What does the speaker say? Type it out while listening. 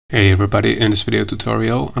Hey everybody, in this video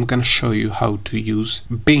tutorial I'm going to show you how to use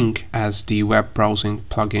Bing as the web browsing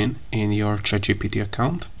plugin in your ChatGPT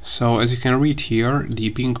account. So as you can read here, the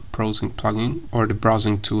Bing browsing plugin or the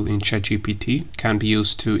browsing tool in ChatGPT can be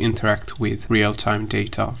used to interact with real-time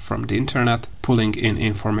data from the internet, pulling in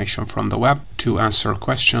information from the web to answer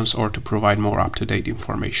questions or to provide more up-to-date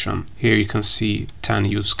information. Here you can see 10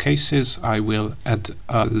 use cases. I will add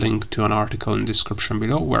a link to an article in the description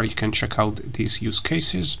below where you can check out these use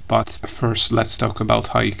cases. But first, let's talk about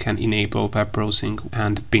how you can enable web browsing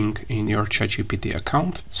and Bing in your ChatGPT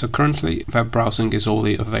account. So currently, web browsing is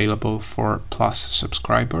only available for Plus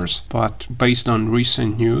subscribers, but based on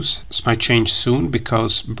recent news, this might change soon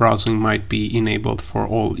because browsing might be enabled for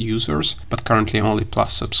all users, but currently only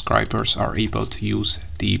Plus subscribers are able to use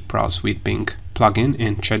the Browse with Bing plugin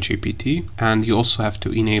in ChatGPT, and you also have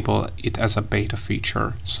to enable it as a beta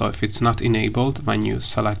feature. So if it's not enabled, when you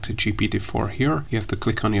select GPT-4 here, you have to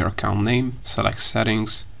click on your account name, select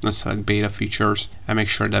settings, and select beta features, and make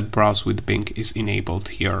sure that Browse with Bing is enabled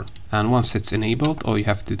here. And once it's enabled, all you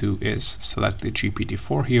have to do is select the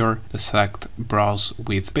GPT-4 here, select Browse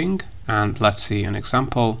with Bing, and let's see an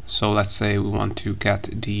example. So let's say we want to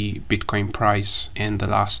get the Bitcoin price in the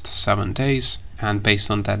last 7 days, and based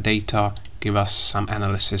on that data, give us some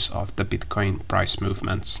analysis of the Bitcoin price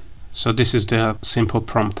movements. So this is the simple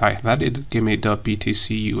prompt I have added. Give me the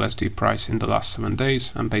BTC USD price in the last 7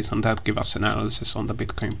 days, and based on that, give us an analysis on the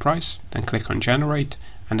Bitcoin price. Then click on generate,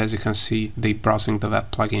 and as you can see, the browsing the web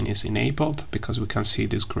plugin is enabled because we can see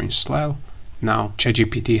this green swirl. Now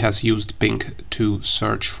ChatGPT has used Bing to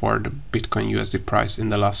search for the Bitcoin USD price in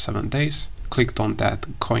the last 7 days. Clicked on that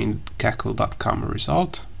𝐁𝐞𝐞.com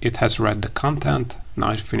result. It has read the content.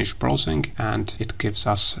 Now it finished browsing and it gives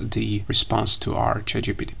us the response to our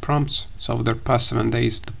ChatGPT prompts. So over the past 7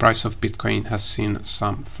 days, the price of Bitcoin has seen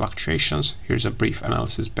some fluctuations. Here's a brief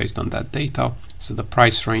analysis based on that data. So the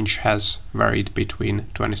price range has varied between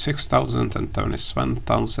 26,000 and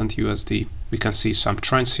 27,000 USD. We can see some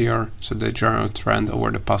trends here. So the general trend over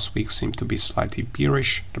the past week seemed to be slightly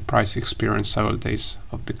bearish. The price experienced several days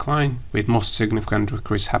of decline, with most significant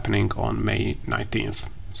decrease happening on May 19th.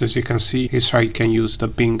 So as you can see, here's how you can use the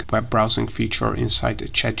Bing web browsing feature inside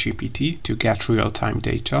ChatGPT to get real-time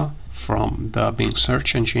data from the Bing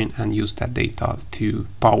search engine and use that data to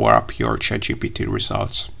power up your ChatGPT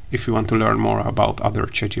results. If you want to learn more about other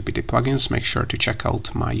ChatGPT plugins, make sure to check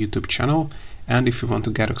out my YouTube channel. And if you want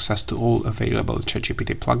to get access to all available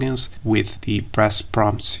ChatGPT plugins with the press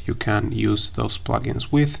prompts you can use those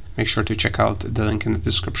plugins with, make sure to check out the link in the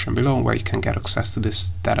description below where you can get access to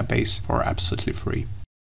this database for absolutely free.